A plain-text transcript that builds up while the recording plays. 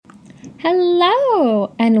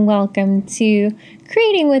Hello, and welcome to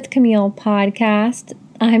Creating with Camille podcast.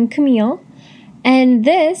 I'm Camille, and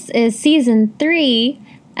this is season 3,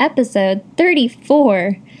 episode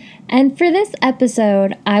 34. And for this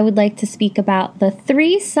episode, I would like to speak about the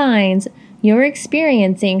 3 signs you're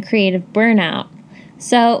experiencing creative burnout.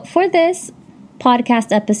 So for this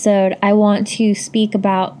podcast episode, I want to speak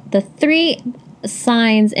about the 3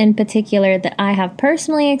 signs in particular that I have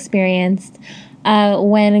personally experienced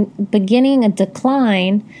when beginning a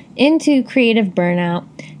decline into creative burnout.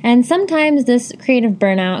 And sometimes this creative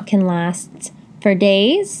burnout can last for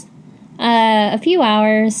days, a few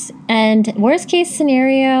hours, and worst case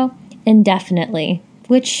scenario, indefinitely,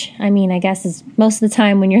 which, I guess is most of the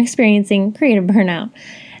time when you're experiencing creative burnout.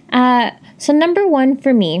 So number 1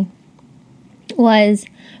 for me was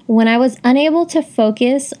when I was unable to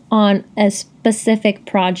focus on a specific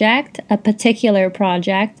project, a particular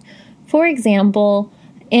project. For example,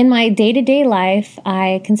 in my day-to-day life,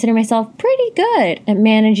 I consider myself pretty good at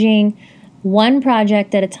managing one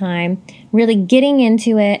project at a time, really getting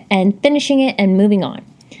into it and finishing it and moving on.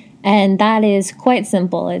 And that is quite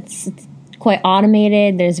simple. It's quite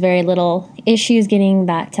automated. There's very little issues getting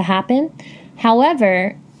that to happen.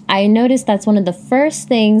 However, I noticed that's one of the first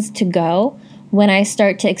things to go when I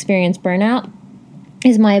start to experience burnout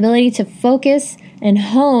is my ability to focus and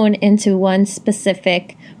hone into one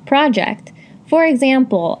specific project. For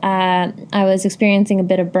example, I was experiencing a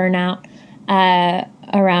bit of burnout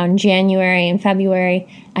around January and February.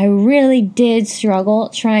 I really did struggle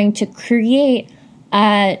trying to create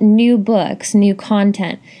new books, new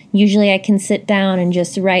content. Usually I can sit down and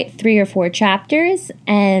just write 3 or 4 chapters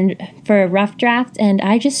and for a rough draft, and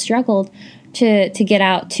I just struggled to get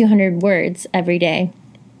out 200 words every day.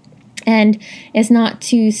 And it's not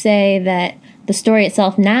to say that the story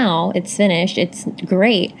itself now, it's finished, it's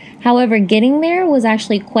great. However, getting there was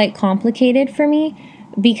actually quite complicated for me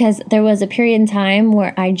because there was a period in time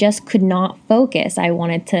where I just could not focus. I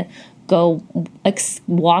wanted to go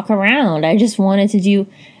walk around. I just wanted to do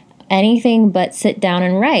anything but sit down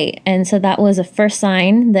and write. And so that was a first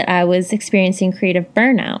sign that I was experiencing creative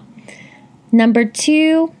burnout. Number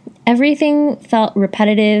 2, everything felt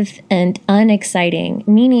repetitive and unexciting,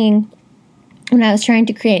 meaning when I was trying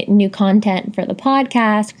to create new content for the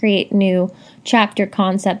podcast, create new chapter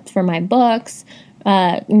concepts for my books,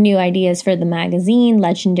 new ideas for the magazine,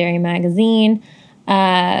 Legendary Magazine,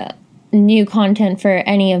 new content for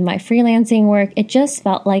any of my freelancing work, it just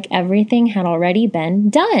felt like everything had already been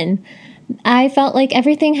done. I felt like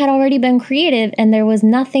everything had already been created and there was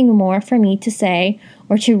nothing more for me to say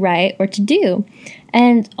or to write or to do.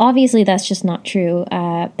 And obviously that's just not true.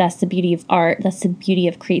 That's the beauty of art. That's the beauty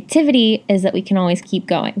of creativity, is that we can always keep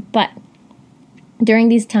going. But during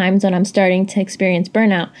these times when I'm starting to experience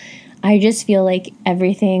burnout, I just feel like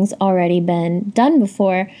everything's already been done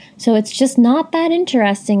before. So it's just not that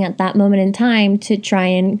interesting at that moment in time to try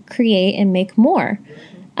and create and make more.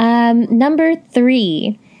 Number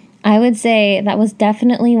 3, I would say that was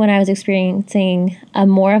definitely when I was experiencing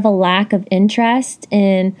more of a lack of interest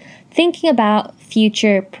in thinking about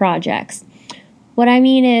future projects. What I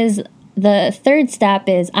mean is, the 3rd step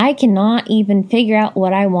is I cannot even figure out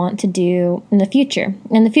what I want to do in the future.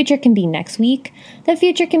 And the future can be next week. The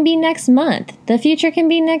future can be next month. The future can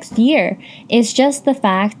be next year. It's just the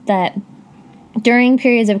fact that during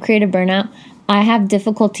periods of creative burnout, I have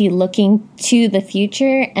difficulty looking to the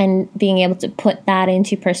future and being able to put that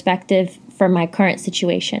into perspective for my current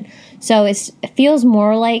situation. So it feels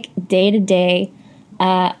more like day-to-day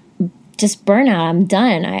just burnout. I'm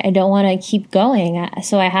done. I don't want to keep going.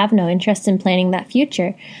 So I have no interest in planning that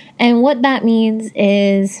future. And what that means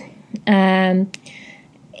is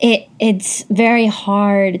it's very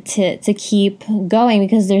hard to keep going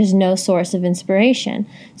because there's no source of inspiration.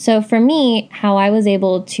 So for me, how I was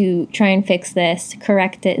able to try and fix this,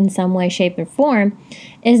 correct it in some way, shape, or form,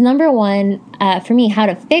 is number 1, for me, how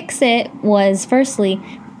to fix it was firstly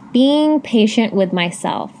being patient with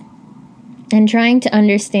myself. And trying to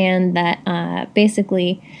understand that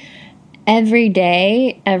basically every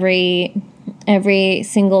day, every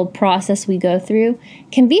single process we go through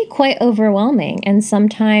can be quite overwhelming. And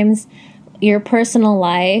sometimes your personal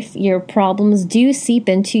life, your problems do seep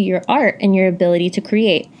into your art and your ability to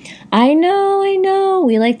create. I know.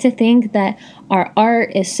 We like to think that our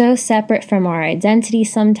art is so separate from our identity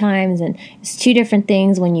sometimes, and it's 2 different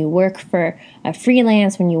things when you work for a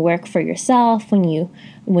freelance, when you work for yourself, when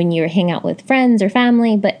you hang out with friends or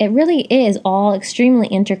family, but it really is all extremely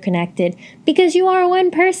interconnected because you are one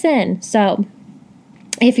person. So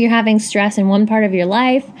if you're having stress in one part of your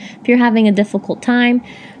life, if you're having a difficult time,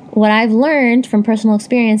 what I've learned from personal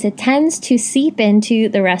experience, it tends to seep into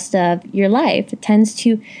the rest of your life. It tends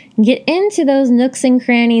to get into those nooks and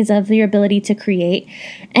crannies of your ability to create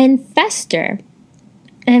and fester.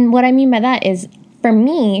 And what I mean by that is, for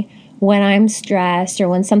me, when I'm stressed or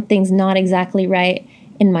when something's not exactly right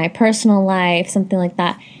in my personal life, something like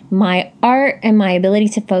that, my art and my ability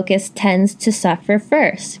to focus tends to suffer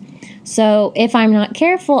first. So if I'm not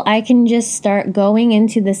careful, I can just start going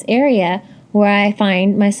into this area where I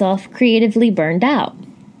find myself creatively burned out.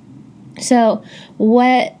 So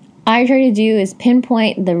what I try to do is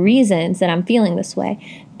pinpoint the reasons that I'm feeling this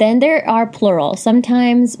way. Then there are plural.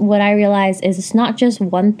 Sometimes what I realize is it's not just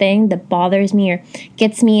one thing that bothers me or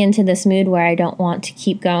gets me into this mood where I don't want to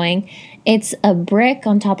keep going. It's a brick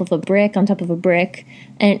on top of a brick on top of a brick,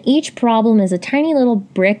 and each problem is a tiny little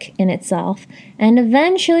brick in itself. And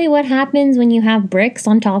eventually what happens when you have bricks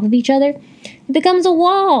on top of each other? It becomes a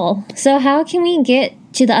wall. So how can we get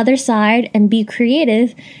to the other side and be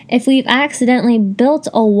creative if we've accidentally built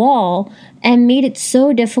a wall and made it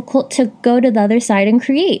so difficult to go to the other side and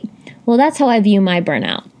create? Well, that's how I view my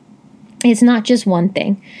burnout. It's not just one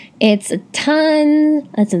thing. It's a ton,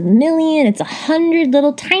 it's a million, it's 100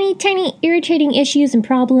 little tiny irritating issues and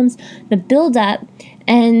problems that build up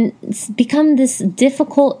and become this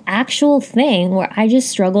difficult actual thing where I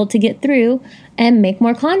just struggle to get through and make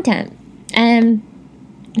more content. And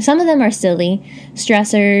some of them are silly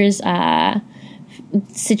stressors,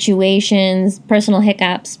 situations, personal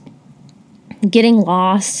hiccups, getting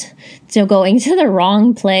lost, so going to the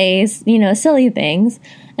wrong place, silly things.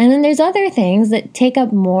 And then there's other things that take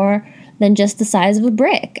up more than just the size of a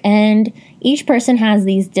brick. And each person has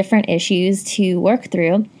these different issues to work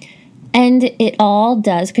through. And it all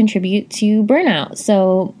does contribute to burnout.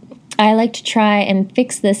 So I like to try and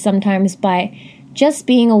fix this sometimes by just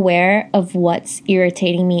being aware of what's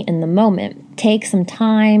irritating me in the moment. Take some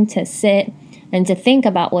time to sit and to think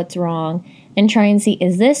about what's wrong and try and see,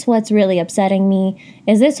 is this what's really upsetting me?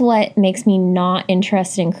 Is this what makes me not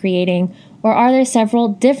interested in creating? Or are there several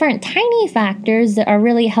different tiny factors that are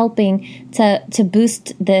really helping to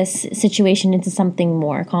boost this situation into something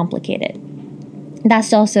more complicated?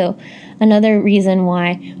 That's also another reason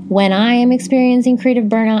why when I am experiencing creative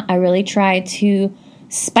burnout, I really try to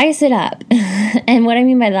spice it up. And what I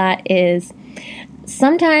mean by that is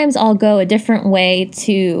sometimes I'll go a different way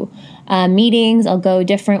to meetings. I'll go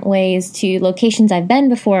different ways to locations I've been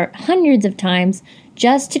before hundreds of times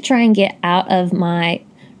just to try and get out of my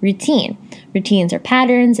routine. Routines are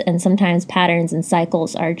patterns, and sometimes patterns and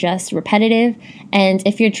cycles are just repetitive. And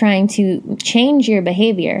if you're trying to change your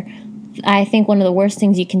behavior, I think one of the worst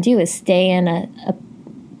things you can do is stay in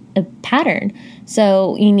a pattern.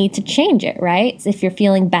 So you need to change it, right? So if you're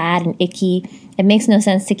feeling bad and icky, it makes no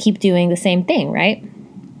sense to keep doing the same thing, right?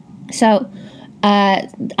 So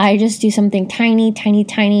I just do something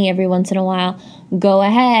tiny every once in a while. Go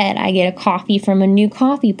ahead. I get a coffee from a new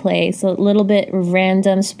coffee place, a little bit of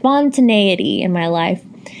random spontaneity in my life.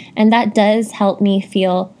 And that does help me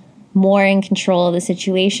feel more in control of the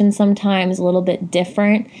situation sometimes, a little bit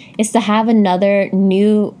different. It's to have another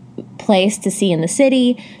new place to see in the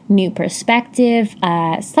city, new perspective.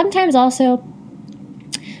 Sometimes also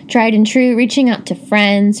tried and true, reaching out to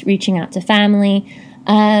friends, reaching out to family.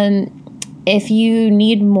 If you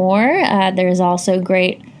need more, there's also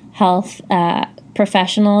great health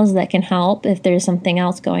professionals that can help if there's something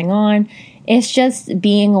else going on. It's just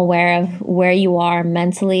being aware of where you are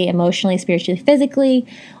mentally, emotionally, spiritually, physically.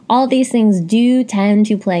 All these things do tend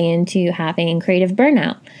to play into having creative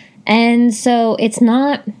burnout. And so it's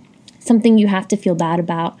not something you have to feel bad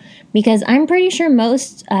about, because I'm pretty sure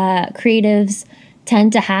most creatives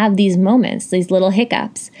tend to have these moments, these little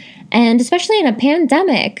hiccups. And especially in a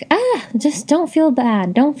pandemic, just don't feel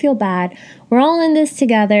bad. Don't feel bad. We're all in this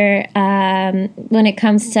together when it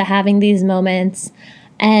comes to having these moments.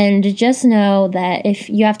 And just know that if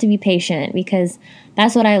you have to be patient, because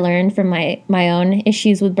that's what I learned from my own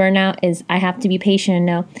issues with burnout, is I have to be patient and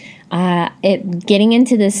know getting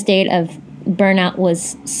into this state of burnout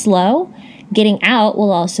was slow. Getting out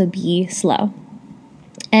will also be slow.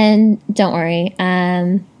 And don't worry,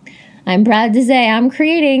 I'm proud to say I'm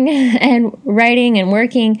creating and writing and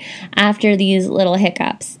working after these little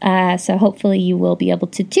hiccups. So hopefully you will be able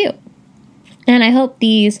to too. And I hope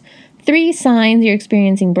these 3 signs you're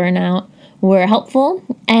experiencing burnout were helpful.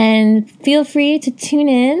 And feel free to tune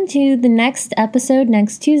in to the next episode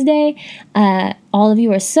next Tuesday. All of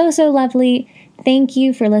you are so lovely. Thank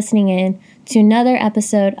you for listening in to another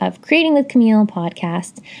episode of Creating with Camille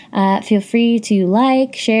podcast. Feel free to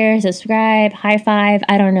like, share, subscribe, high five.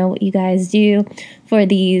 I don't know what you guys do for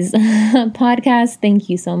these podcasts. Thank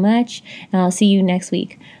you so much. And I'll see you next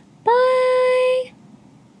week. Bye!